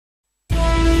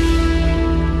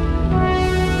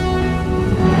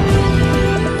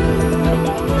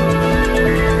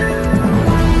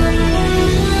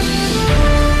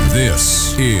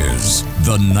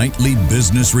The Nightly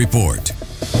Business Report.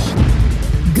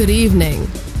 Good evening.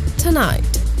 Tonight,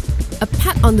 a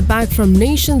pat on the back from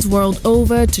nations world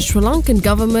over to Sri Lankan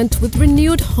government with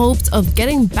renewed hopes of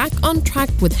getting back on track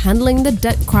with handling the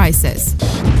debt crisis.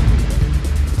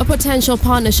 A potential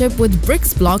partnership with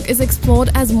BRICS bloc is explored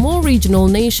as more regional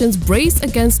nations brace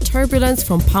against turbulence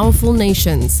from powerful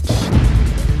nations.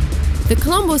 The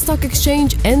Colombo Stock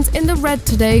Exchange ends in the red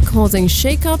today, causing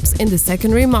shakeups in the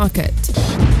secondary market.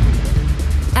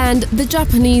 And the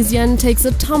Japanese yen takes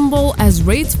a tumble as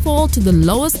rates fall to the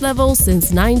lowest level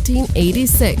since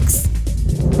 1986.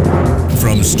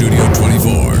 From Studio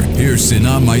 24, here's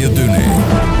Sina Mayadune.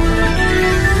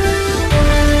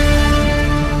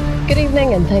 Good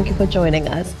evening and thank you for joining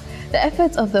us. The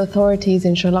efforts of the authorities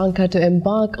in Sri Lanka to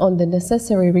embark on the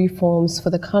necessary reforms for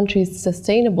the country's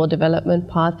sustainable development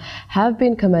path have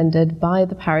been commended by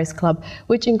the Paris Club,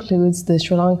 which includes the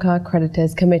Sri Lanka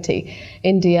Creditors Committee.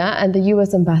 India and the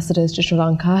US ambassadors to Sri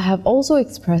Lanka have also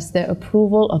expressed their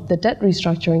approval of the debt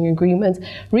restructuring agreements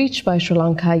reached by Sri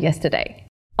Lanka yesterday.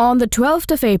 On the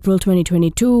 12th of April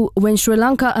 2022, when Sri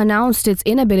Lanka announced its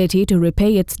inability to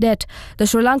repay its debt, the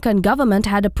Sri Lankan government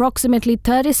had approximately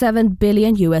 $37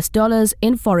 billion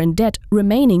in foreign debt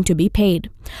remaining to be paid.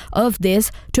 Of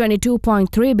this,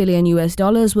 $22.3 billion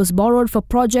was borrowed for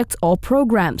projects or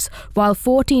programs, while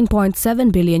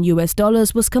 $14.7 billion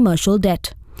was commercial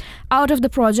debt. Out of the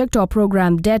project or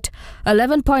program debt,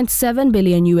 $11.7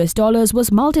 billion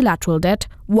was multilateral debt,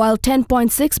 while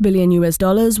 $10.6 billion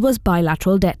was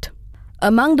bilateral debt.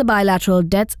 Among the bilateral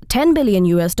debts, $10 billion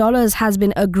has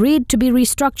been agreed to be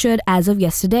restructured as of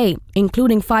yesterday,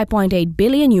 including $5.8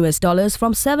 billion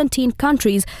from 17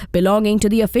 countries belonging to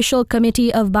the Official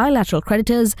Committee of Bilateral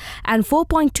Creditors and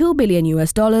 $4.2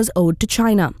 billion owed to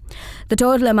China. The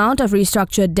total amount of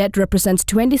restructured debt represents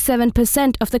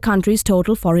 27% of the country's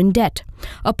total foreign debt.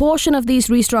 A portion of these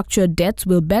restructured debts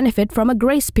will benefit from a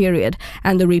grace period,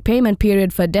 and the repayment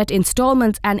period for debt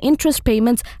installments and interest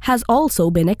payments has also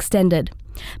been extended.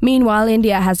 Meanwhile,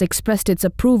 India has expressed its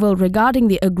approval regarding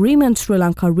the agreement Sri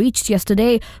Lanka reached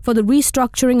yesterday for the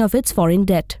restructuring of its foreign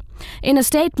debt. In a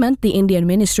statement, the Indian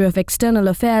Ministry of External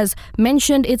Affairs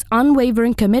mentioned its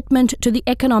unwavering commitment to the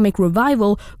economic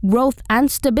revival, growth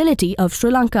and stability of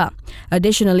Sri Lanka.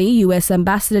 Additionally, US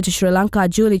Ambassador to Sri Lanka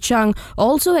Julie Chung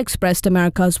also expressed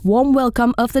America's warm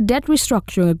welcome of the debt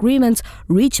restructuring agreements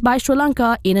reached by Sri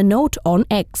Lanka in a note on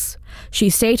X. She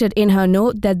stated in her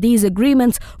note that these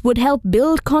agreements would help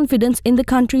build confidence in the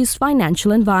country's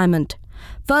financial environment.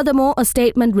 Furthermore, a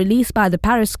statement released by the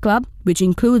Paris Club, which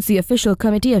includes the Official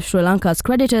Committee of Sri Lanka's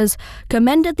creditors,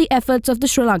 commended the efforts of the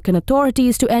Sri Lankan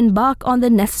authorities to embark on the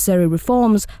necessary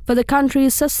reforms for the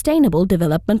country's sustainable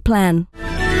development plan.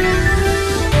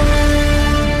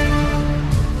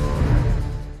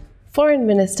 Foreign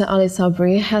Minister Ali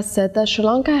Sabri has said that Sri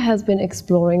Lanka has been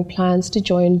exploring plans to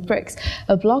join BRICS,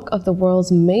 a bloc of the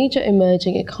world's major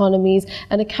emerging economies,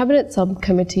 and a cabinet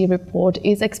subcommittee report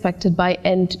is expected by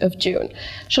end of June.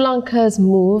 Sri Lanka's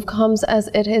move comes as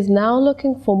it is now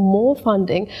looking for more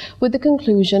funding with the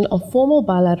conclusion of formal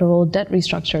bilateral debt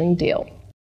restructuring deal.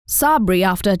 Sabri,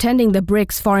 after attending the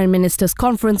BRICS Foreign Ministers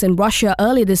Conference in Russia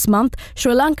early this month,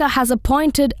 Sri Lanka has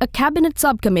appointed a cabinet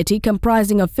subcommittee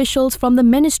comprising officials from the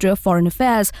Ministry of Foreign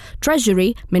Affairs,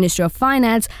 Treasury, Ministry of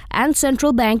Finance and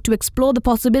Central Bank to explore the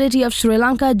possibility of Sri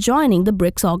Lanka joining the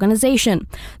BRICS organization.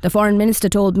 The foreign minister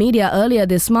told media earlier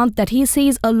this month that he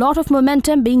sees a lot of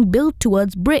momentum being built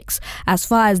towards BRICS. As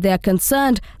far as they are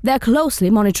concerned, they are closely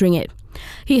monitoring it.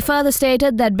 He further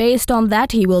stated that based on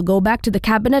that, he will go back to the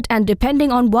cabinet and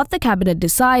depending on what the cabinet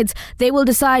decides, they will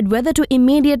decide whether to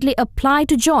immediately apply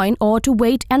to join or to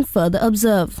wait and further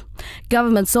observe.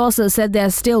 Government sources said they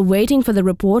are still waiting for the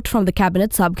report from the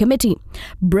cabinet subcommittee.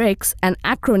 BRICS, an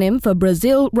acronym for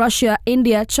Brazil, Russia,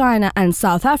 India, China and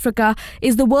South Africa,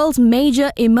 is the world's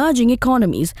major emerging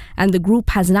economies, and the group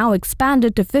has now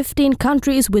expanded to 15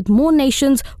 countries with more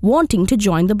nations wanting to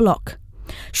join the bloc.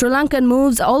 Sri Lankan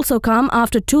moves also come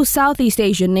after two Southeast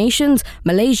Asian nations,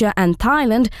 Malaysia and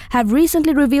Thailand, have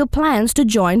recently revealed plans to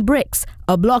join BRICS,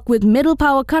 a bloc with middle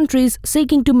power countries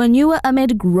seeking to maneuver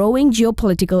amid growing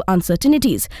geopolitical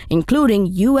uncertainties, including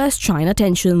US-China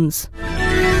tensions.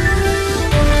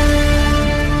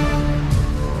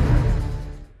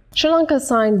 Sri Lanka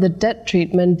signed the debt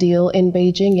treatment deal in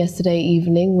Beijing yesterday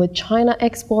evening with China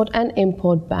Export and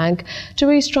Import Bank to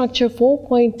restructure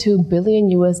 $4.2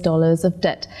 billion of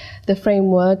debt. The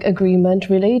framework agreement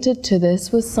related to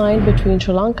this was signed between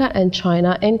Sri Lanka and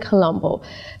China in Colombo.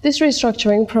 This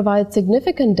restructuring provides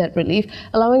significant debt relief,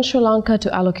 allowing Sri Lanka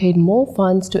to allocate more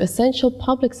funds to essential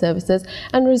public services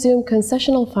and resume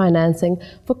concessional financing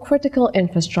for critical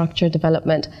infrastructure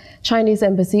development. Chinese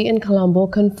embassy in Colombo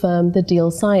confirmed the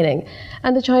deal signing,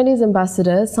 and the Chinese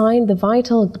ambassador signed the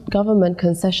vital government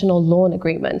concessional loan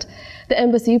agreement. The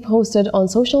embassy posted on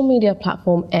social media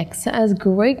platform X as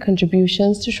great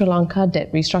contributions to Sri Lanka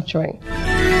debt restructuring.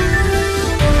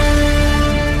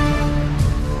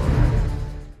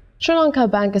 Sri Lanka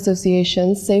bank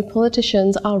associations say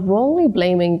politicians are wrongly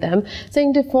blaming them,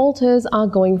 saying defaulters are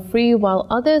going free while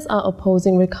others are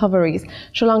opposing recoveries.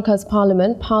 Sri Lanka's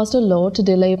parliament passed a law to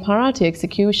delay parity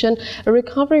execution, a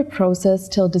recovery process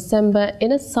till December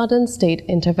in a sudden state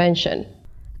intervention.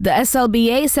 The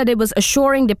SLBA said it was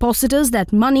assuring depositors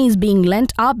that monies being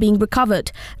lent are being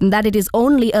recovered and that it is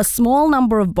only a small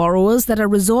number of borrowers that are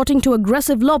resorting to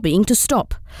aggressive lobbying to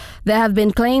stop. There have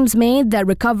been claims made that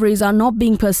recoveries are not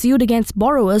being pursued against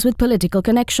borrowers with political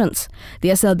connections. The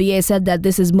SLBA said that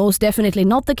this is most definitely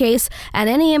not the case, and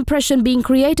any impression being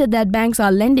created that banks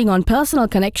are lending on personal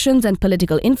connections and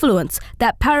political influence,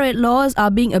 that parrot laws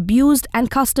are being abused and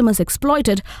customers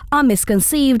exploited, are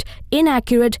misconceived,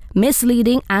 inaccurate,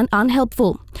 misleading and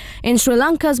unhelpful. In Sri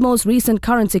Lanka's most recent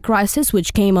currency crisis,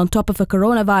 which came on top of a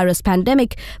coronavirus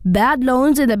pandemic, bad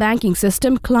loans in the banking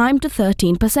system climbed to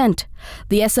 13%.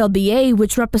 The SLBA,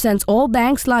 which represents all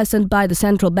banks licensed by the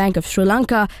Central Bank of Sri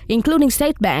Lanka, including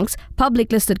state banks,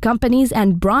 public listed companies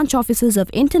and branch offices of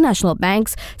international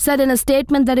banks, said in a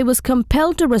statement that it was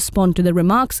compelled to respond to the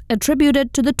remarks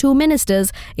attributed to the two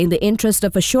ministers in the interest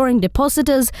of assuring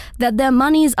depositors that their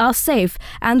monies are safe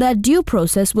and that due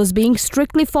process was being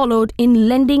strictly followed in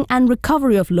lending and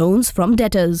recovery of loans from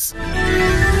debtors.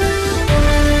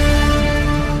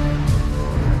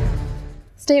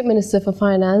 State Minister for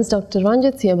Finance Dr.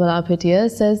 Ranjit Siyabalapitiya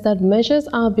says that measures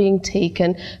are being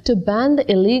taken to ban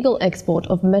the illegal export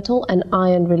of metal and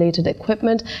iron-related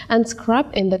equipment and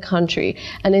scrap in the country,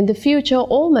 and in the future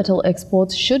all metal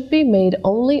exports should be made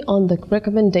only on the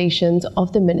recommendations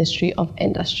of the Ministry of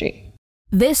Industry.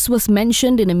 This was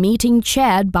mentioned in a meeting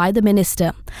chaired by the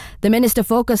minister. The minister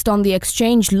focused on the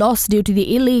exchange loss due to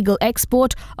the illegal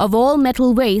export of all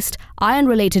metal waste,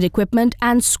 iron-related equipment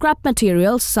and scrap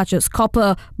materials such as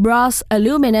copper, brass,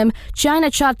 aluminum,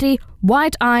 china chatti,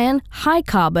 white iron, high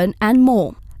carbon and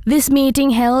more. This meeting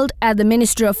held at the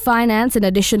Ministry of Finance in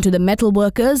addition to the metal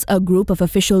workers, a group of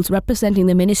officials representing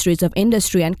the Ministries of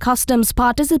Industry and Customs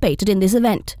participated in this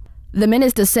event. The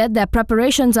minister said that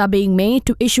preparations are being made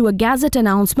to issue a gazette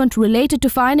announcement related to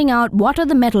finding out what are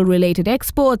the metal-related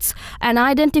exports and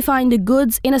identifying the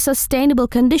goods in a sustainable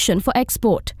condition for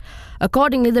export.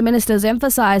 Accordingly, the ministers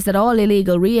emphasized that all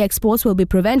illegal re-exports will be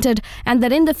prevented and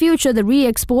that in the future the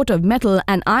re-export of metal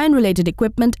and iron-related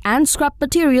equipment and scrap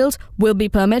materials will be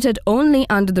permitted only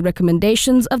under the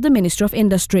recommendations of the Ministry of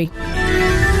Industry.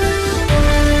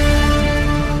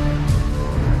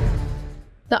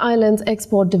 The island's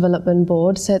Export Development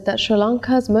Board said that Sri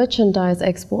Lanka's merchandise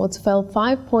exports fell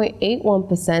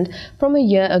 5.81% from a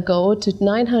year ago to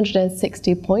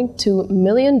 $960.2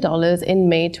 million in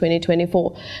May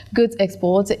 2024. Goods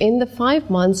exports in the 5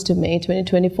 months to May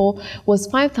 2024 was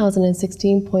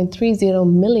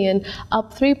 $5,016.30 million,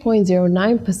 up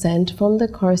 3.09% from the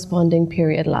corresponding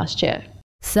period last year.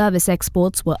 Service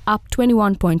exports were up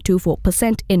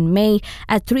 21.24% in May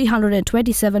at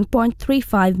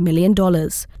 $327.35 million.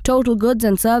 Total goods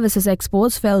and services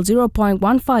exports fell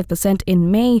 0.15% in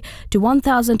May to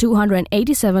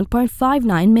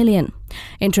 $1,287.59 million.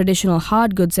 In traditional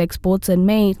hard goods exports in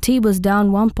May, tea was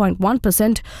down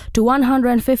 1.1% to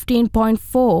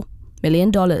 $115.4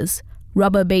 million.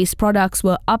 Rubber-based products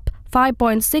were up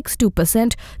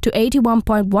 5.62% to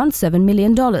 $81.17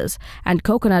 million, and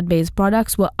coconut-based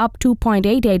products were up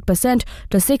 2.88%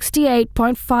 to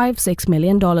 $68.56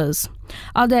 million.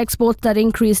 Other exports that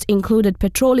increased included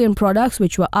petroleum products,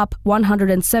 which were up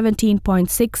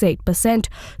 117.68%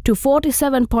 to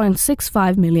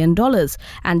 $47.65 million,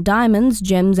 and diamonds,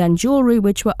 gems and jewelry,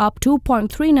 which were up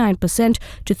 2.39%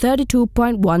 to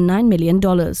 $32.19 million.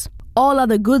 All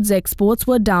other goods exports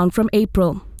were down from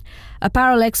April.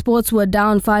 Apparel exports were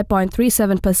down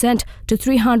 5.37% to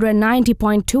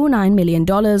 $390.29 million,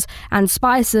 and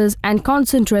spices and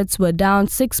concentrates were down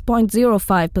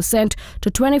 6.05%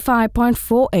 to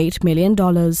 $25.48 million.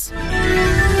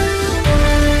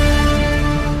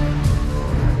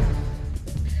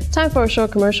 Time for a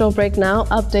short commercial break now.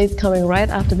 Updates coming right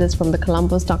after this from the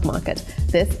Colombo stock market.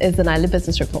 This is the Nightly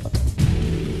Business Report.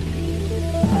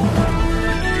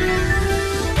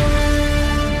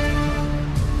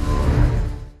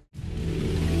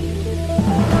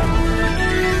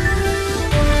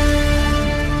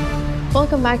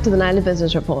 Welcome back to the Nightly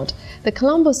Business Report. The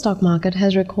Colombo stock market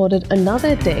has recorded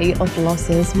another day of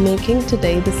losses, making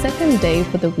today the second day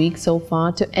for the week so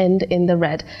far to end in the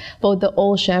red. Both the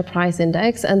All Share Price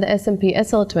Index and the S&P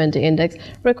SL20 Index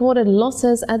recorded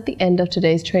losses at the end of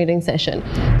today's trading session.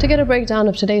 To get a breakdown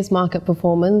of today's market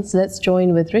performance, let's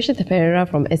join with Rishit Pereira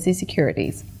from SE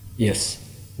Securities. Yes,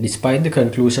 despite the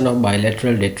conclusion of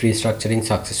bilateral debt restructuring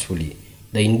successfully,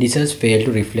 the indices failed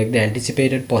to reflect the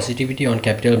anticipated positivity on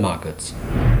capital markets.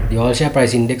 The all-share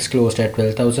price index closed at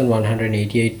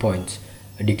 12,188 points,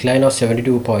 a decline of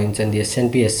 72 points, and the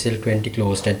S&P SL20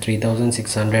 closed at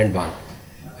 3,601,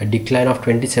 a decline of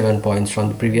 27 points from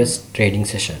the previous trading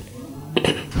session.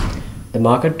 The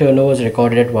market turnover was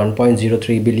recorded at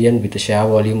 1.03 billion with a share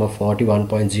volume of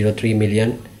 41.03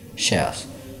 million shares.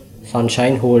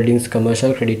 Sunshine Holdings,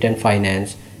 Commercial Credit and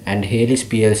Finance, and Haley's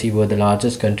PLC were the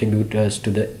largest contributors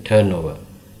to the turnover.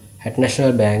 At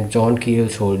National Bank, John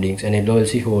Keel's Holdings and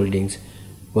LOLC Holdings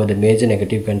were the major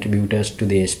negative contributors to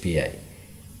the SPI.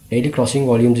 Daily crossing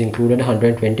volumes included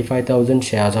 125,000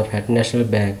 shares of At National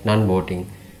Bank non-voting,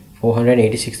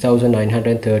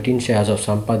 486,913 shares of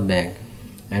Sampath Bank,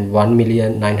 and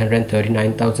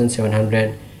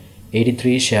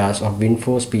 1,939,783 shares of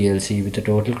Winforce PLC with a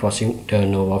total crossing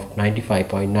turnover of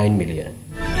 95.9 million.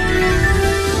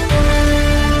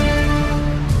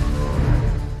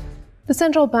 The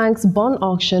central bank's bond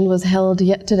auction was held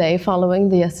yet today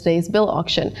following yesterday's bill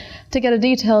auction. To get a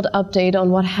detailed update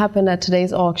on what happened at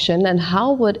today's auction and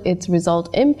how would its result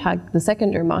impact the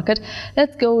secondary market,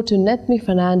 let's go to Netmi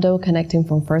Fernando connecting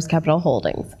from First Capital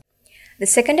Holdings. The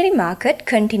secondary market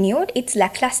continued its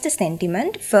lackluster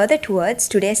sentiment further towards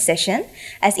today's session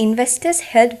as investors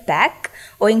held back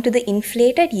owing to the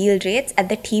inflated yield rates at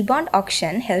the T-bond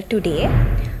auction held today,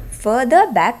 further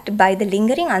backed by the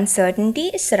lingering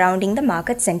uncertainty surrounding the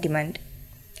market sentiment.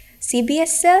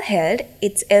 CBSL held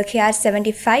its LKR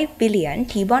 75 billion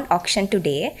T-bond auction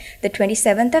today, the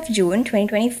 27th of June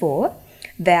 2024,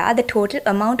 where the total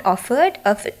amount offered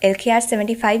of LKR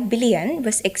 75 billion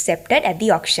was accepted at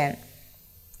the auction.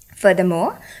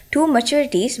 Furthermore, two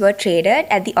maturities were traded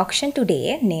at the auction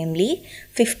today, namely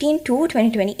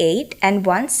 15/2/2028 and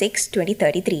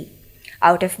 1/6/2033.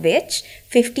 Out of which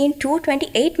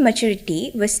 15/2/28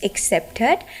 maturity was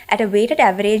accepted at a weighted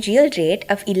average yield rate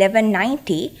of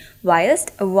 11.90,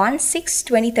 whilst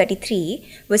 1/6/2033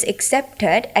 was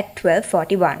accepted at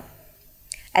 12.41,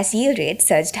 as yield rates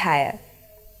surged higher.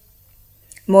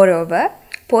 Moreover,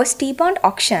 post-T-bond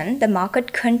auction, the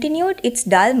market continued its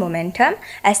dull momentum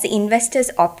as the investors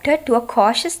opted to a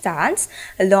cautious stance,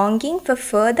 longing for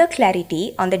further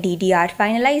clarity on the DDR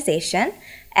finalization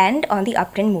and on the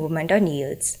uptrend movement on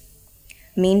yields.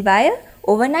 Meanwhile,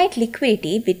 overnight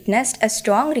liquidity witnessed a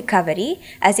strong recovery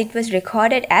as it was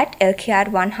recorded at LKR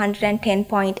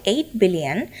 110.8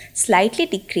 billion, slightly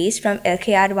decreased from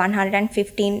LKR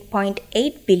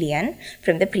 115.8 billion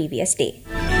from the previous day.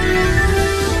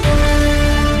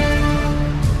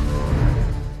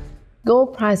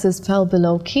 Gold prices fell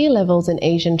below key levels in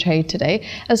Asian trade today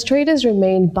as traders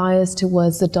remained biased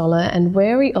towards the dollar and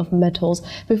wary of metals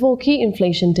before key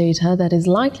inflation data that is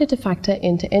likely to factor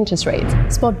into interest rates.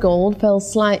 Spot gold fell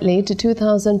slightly to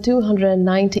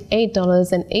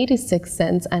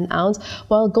 $2,298.86 an ounce,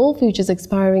 while gold futures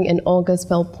expiring in August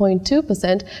fell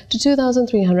 0.2% to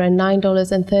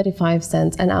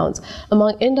 $2,309.35 an ounce.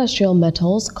 Among industrial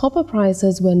metals, copper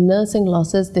prices were nursing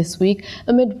losses this week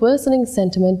amid worsening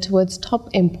sentiment towards top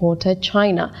importer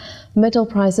China. Metal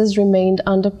prices remained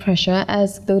under pressure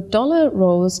as the dollar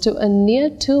rose to a near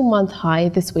two-month high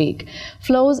this week.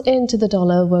 Flows into the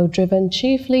dollar were driven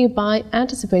chiefly by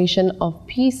anticipation of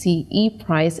PCE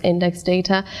price index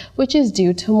data, which is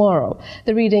due tomorrow.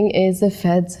 The reading is the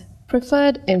Fed's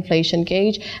preferred inflation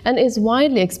gauge and is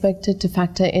widely expected to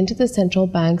factor into the central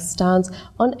bank's stance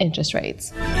on interest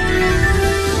rates.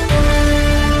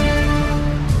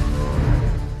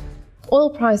 Oil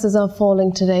prices are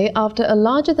falling today after a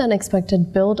larger than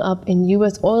expected build-up in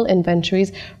U.S. oil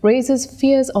inventories raises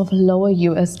fears of lower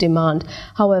U.S. demand.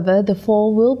 However, the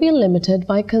fall will be limited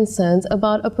by concerns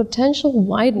about a potential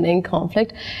widening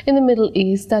conflict in the Middle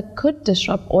East that could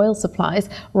disrupt oil supplies,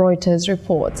 Reuters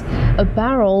reports. A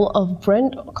barrel of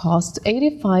Brent cost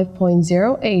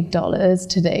 $85.08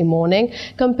 today morning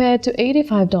compared to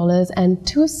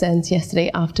 $85.02 yesterday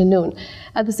afternoon.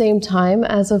 At the same time,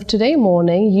 as of today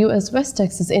morning, U.S. West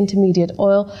Texas Intermediate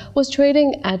oil was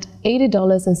trading at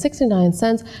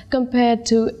 $80.69 compared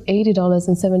to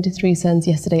 $80.73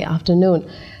 yesterday afternoon.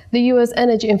 The U.S.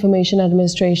 Energy Information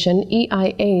Administration,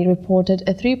 EIA, reported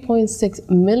a 3.6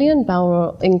 million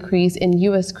barrel increase in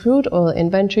U.S. crude oil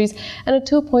inventories and a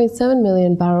 2.7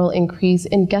 million barrel increase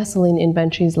in gasoline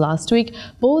inventories last week,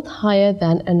 both higher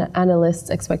than analysts'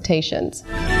 expectations.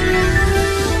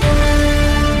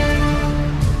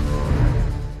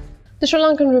 The Sri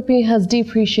Lankan rupee has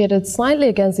depreciated slightly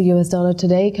against the US dollar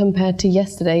today compared to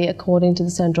yesterday, according to the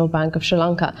Central Bank of Sri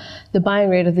Lanka. The buying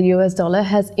rate of the US dollar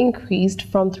has increased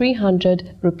from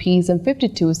 300 rupees and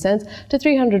 52 cents to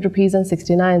 300 rupees and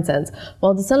 69 cents,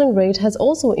 while the selling rate has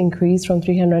also increased from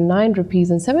 309 rupees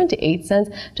and 78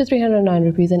 cents to 309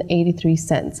 rupees and 83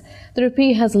 cents. The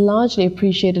rupee has largely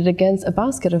appreciated against a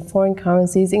basket of foreign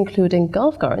currencies, including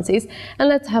Gulf currencies, and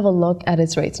let's have a look at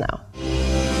its rates now.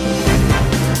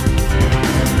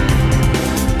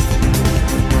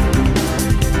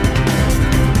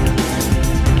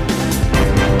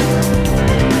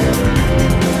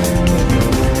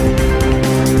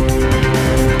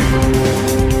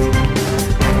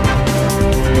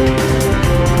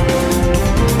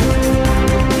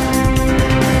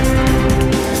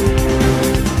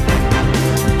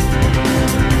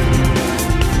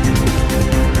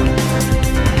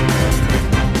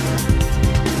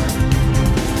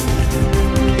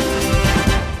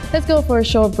 Let's go for a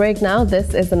short break now.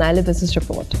 This is the Nile Business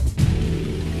Report.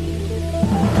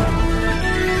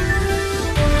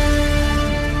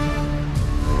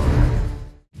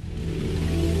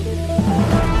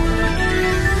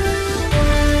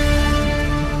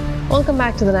 Welcome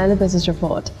back to the Nile Business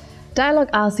Report. Dialog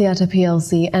Axiata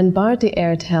plc and Bharti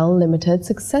Airtel Limited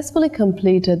successfully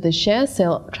completed the share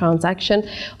sale transaction,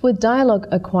 with Dialog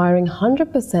acquiring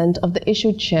 100% of the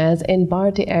issued shares in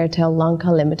Bharti Airtel Lanka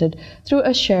Limited through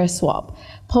a share swap.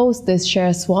 Post this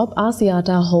share swap,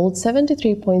 Axiata holds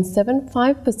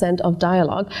 73.75% of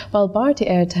Dialog, while Bharti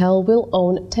Airtel will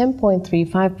own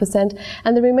 10.35%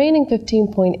 and the remaining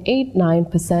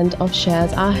 15.89% of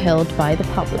shares are held by the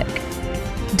public.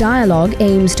 Dialog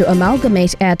aims to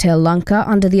amalgamate Airtel Lanka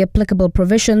under the applicable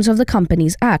provisions of the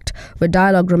Companies Act, with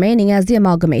Dialog remaining as the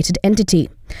amalgamated entity.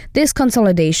 This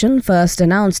consolidation, first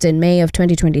announced in May of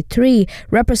 2023,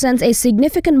 represents a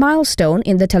significant milestone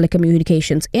in the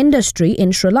telecommunications industry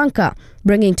in Sri Lanka,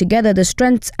 bringing together the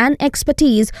strengths and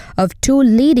expertise of two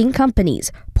leading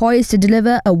companies, poised to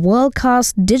deliver a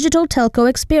world-class digital telco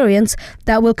experience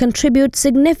that will contribute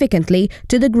significantly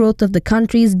to the growth of the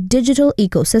country's digital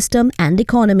ecosystem and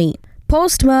economy.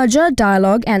 Post-merger,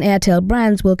 Dialog and Airtel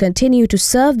brands will continue to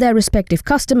serve their respective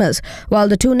customers, while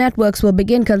the two networks will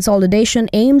begin consolidation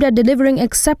aimed at delivering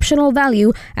exceptional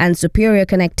value and superior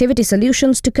connectivity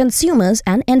solutions to consumers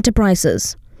and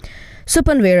enterprises.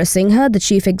 Supanvera Singha, the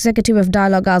chief executive of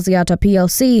Dialog Axiata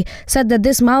plc, said that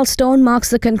this milestone marks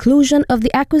the conclusion of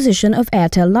the acquisition of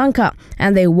Airtel Lanka,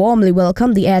 and they warmly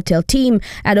welcome the Airtel team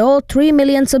and all 3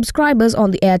 million subscribers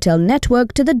on the Airtel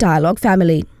network to the Dialog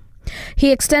family.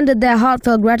 He extended their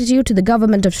heartfelt gratitude to the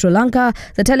Government of Sri Lanka,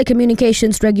 the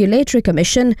Telecommunications Regulatory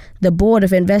Commission, the Board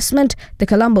of Investment, the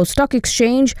Colombo Stock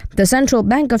Exchange, the Central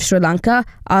Bank of Sri Lanka,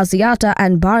 Axiata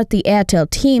and Bharti Airtel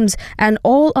teams, and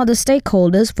all other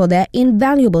stakeholders for their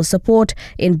invaluable support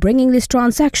in bringing this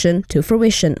transaction to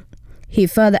fruition. He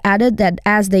further added that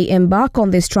as they embark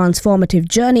on this transformative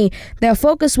journey, their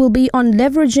focus will be on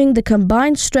leveraging the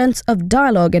combined strengths of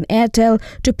Dialog and Airtel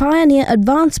to pioneer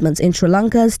advancements in Sri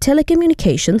Lanka's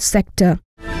telecommunications sector.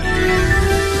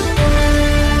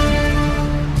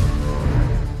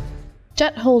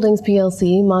 Jet Holdings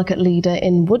plc, market leader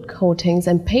in wood coatings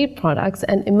and paint products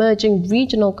and emerging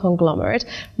regional conglomerate,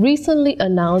 recently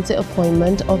announced the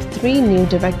appointment of 3 new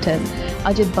directors.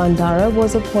 Ajit Bandara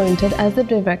was appointed as the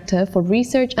Director for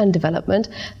Research and Development,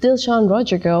 Dilshan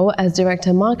Rodrigo as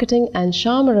Director Marketing, and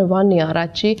Shyama Ravanya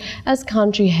Rachi as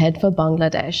Country Head for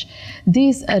Bangladesh.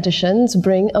 These additions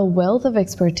bring a wealth of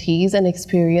expertise and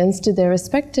experience to their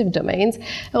respective domains,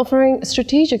 offering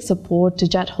strategic support to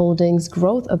Jet Holdings'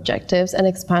 growth objectives and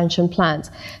expansion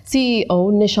plans. CEO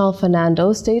Nishal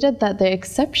Fernando stated that their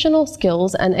exceptional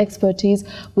skills and expertise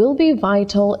will be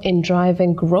vital in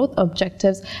driving growth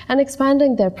objectives and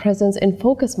expanding their presence in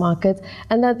focus markets,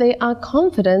 and that they are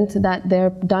confident that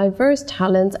their diverse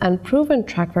talents and proven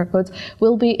track records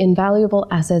will be invaluable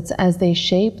assets as they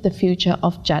shape the future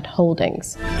of Jet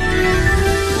Holdings.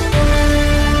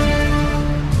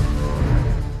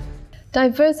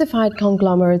 Diversified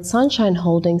conglomerate Sunshine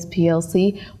Holdings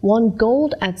plc won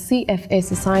gold at CFA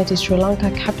Society Sri Lanka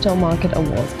Capital Market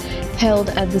Awards. Held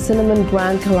at the Cinnamon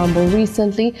Grand Colombo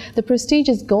recently, the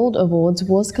prestigious Gold Awards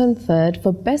was conferred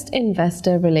for Best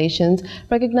Investor Relations,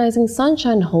 recognizing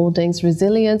Sunshine Holdings'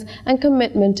 resilience and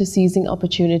commitment to seizing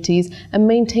opportunities and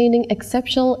maintaining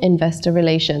exceptional investor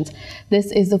relations.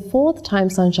 This is the fourth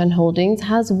time Sunshine Holdings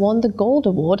has won the Gold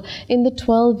Award in the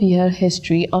 12-year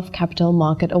history of Capital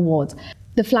Market Awards.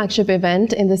 The flagship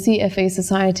event in the CFA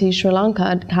Society Sri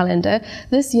Lanka calendar,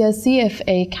 this year's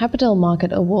CFA Capital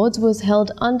Market Awards was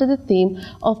held under the theme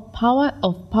of Power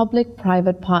of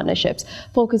Public-Private Partnerships,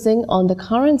 focusing on the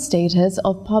current status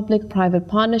of public-private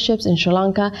partnerships in Sri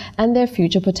Lanka and their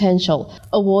future potential.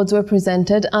 Awards were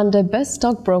presented under Best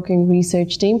Stockbroking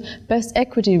Research Team, Best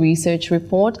Equity Research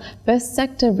Report, Best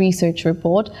Sector Research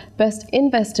Report, Best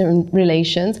Investor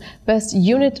Relations, Best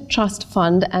Unit Trust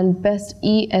Fund, and Best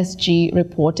ESG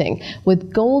reporting,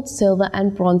 with gold, silver,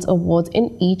 and bronze awards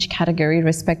in each category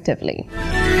respectively.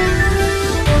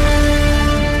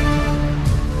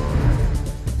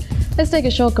 Let's take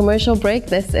a short commercial break.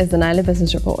 This is the Nile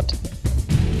Business Report.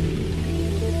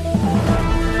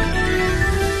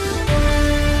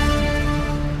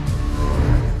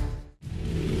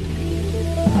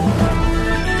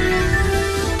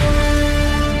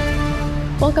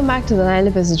 Welcome back to the Nile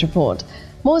Business Report.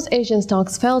 Most Asian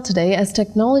stocks fell today as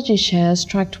technology shares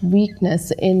tracked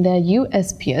weakness in their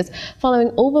US peers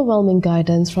following overwhelming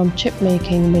guidance from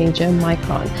chip-making major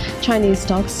Micron. Chinese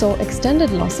stocks saw extended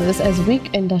losses as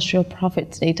weak industrial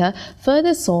profits data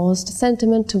further sourced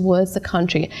sentiment towards the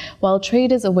country, while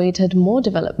traders awaited more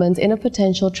developments in a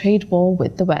potential trade war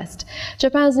with the West.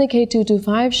 Japan's Nikkei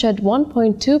 225 shed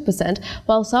 1.2%,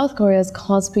 while South Korea's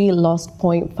Kospi lost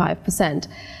 0.5%.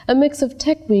 A mix of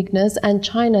tech weakness and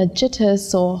China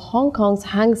jitters saw Hong Kong's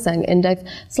Hang Seng Index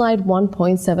slide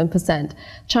 1.7%.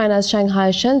 China's Shanghai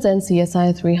Shenzhen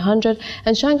CSI 300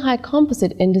 and Shanghai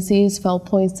Composite indices fell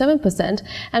 0.7%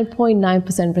 and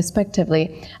 0.9%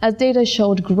 respectively, as data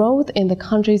showed growth in the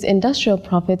country's industrial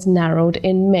profits narrowed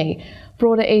in May.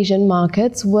 Broader Asian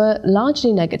markets were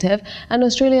largely negative, and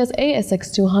Australia's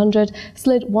ASX 200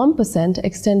 slid 1%,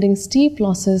 extending steep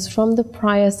losses from the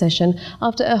prior session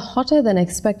after a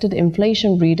hotter-than-expected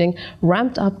inflation reading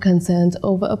ramped up concerns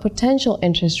over a potential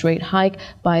interest rate hike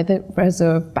by the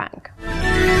Reserve Bank.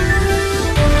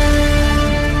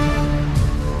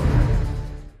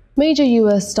 Major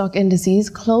U.S. stock indices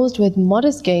closed with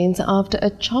modest gains after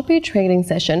a choppy trading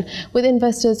session, with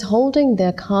investors holding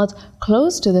their cards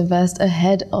close to the vest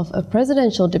ahead of a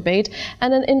presidential debate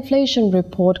and an inflation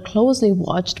report closely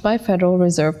watched by Federal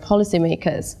Reserve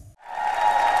policymakers.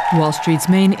 Wall Street's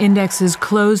main indexes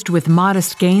closed with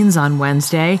modest gains on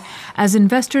Wednesday as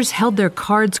investors held their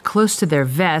cards close to their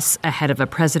vests ahead of a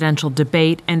presidential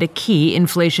debate and a key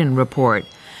inflation report.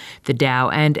 The Dow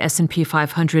and S&P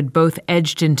 500 both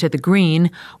edged into the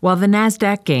green, while the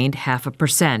Nasdaq gained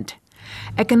 0.5%.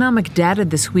 Economic data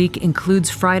this week includes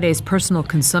Friday's Personal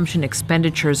Consumption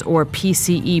Expenditures, or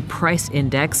PCE, price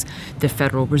index, the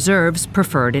Federal Reserve's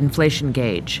preferred inflation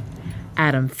gauge.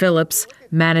 Adam Phillips,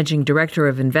 managing director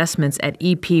of investments at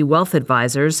EP Wealth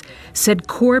Advisors, said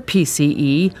core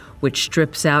PCE, which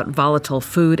strips out volatile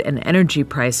food and energy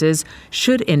prices,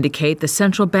 should indicate the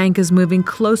central bank is moving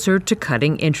closer to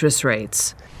cutting interest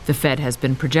rates. The Fed has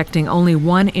been projecting only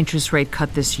one interest rate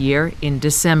cut this year, in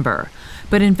December,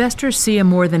 but investors see a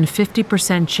more than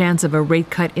 50% chance of a rate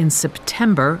cut in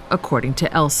September, according to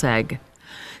LSEG.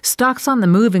 Stocks on the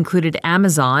move included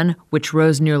Amazon, which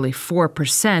rose nearly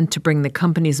 4% to bring the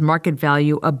company's market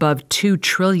value above $2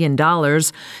 trillion,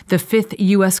 the fifth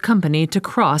U.S. company to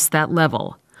cross that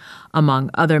level. Among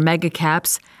other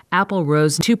megacaps, Apple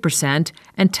rose 2%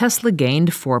 and Tesla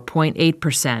gained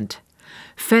 4.8%.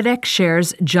 FedEx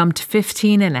shares jumped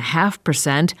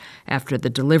 15.5% after the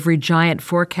delivery giant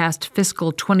forecast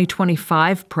fiscal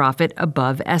 2025 profit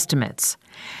above estimates.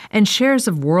 And shares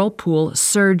of Whirlpool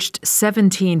surged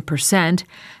 17%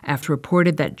 after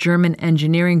reported that German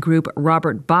engineering group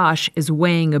Robert Bosch is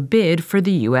weighing a bid for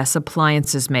the U.S.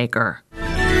 appliances maker.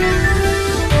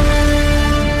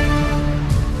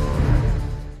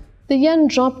 The yen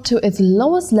dropped to its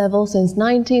lowest level since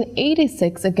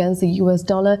 1986 against the US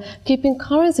dollar, keeping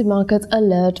currency markets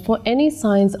alert for any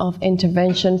signs of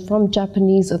intervention from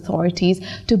Japanese authorities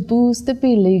to boost the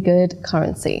beleaguered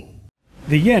currency.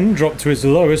 The yen dropped to its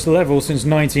lowest level since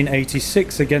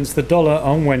 1986 against the dollar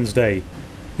on Wednesday.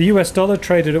 The US dollar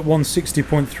traded at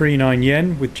 160.39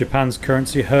 yen, with Japan's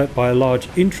currency hurt by a large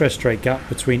interest rate gap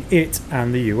between it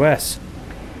and the US.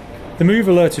 The move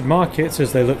alerted markets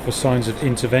as they looked for signs of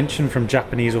intervention from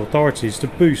Japanese authorities to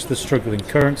boost the struggling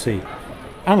currency.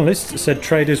 Analysts said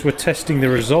traders were testing the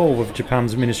resolve of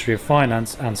Japan's Ministry of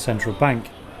Finance and central bank.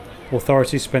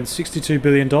 Authorities spent $62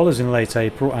 billion in late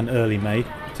April and early May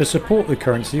to support the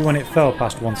currency when it fell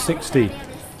past 160.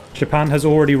 Japan has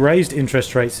already raised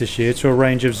interest rates this year to a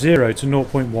range of 0 to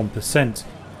 0.1%.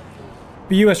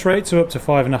 The US rates are up to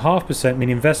 5.5%,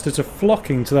 meaning investors are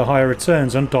flocking to the higher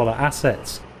returns on dollar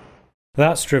assets.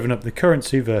 That's driven up the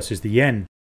currency versus the yen.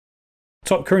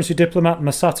 Top currency diplomat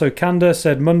Masato Kanda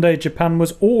said Monday Japan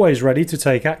was always ready to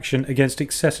take action against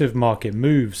excessive market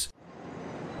moves.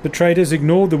 But traders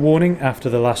ignored the warning after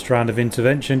the last round of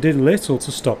intervention did little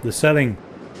to stop the selling.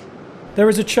 There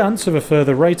is a chance of a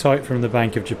further rate hike from the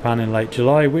Bank of Japan in late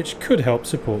July, which could help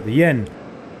support the yen.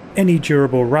 Any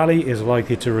durable rally is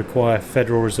likely to require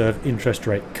Federal Reserve interest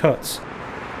rate cuts.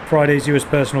 Friday's US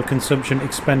personal consumption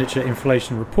expenditure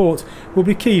inflation report will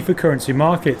be key for currency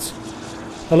markets.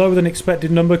 A lower than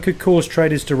expected number could cause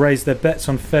traders to raise their bets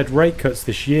on Fed rate cuts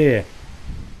this year.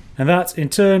 And that, in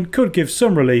turn, could give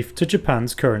some relief to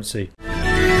Japan's currency.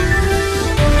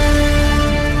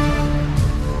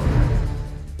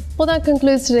 Well, that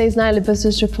concludes today's Nightly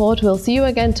Business Report. We'll see you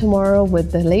again tomorrow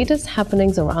with the latest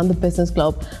happenings around the business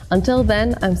globe. Until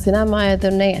then, I'm Sina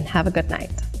Mayadurne and have a good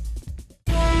night.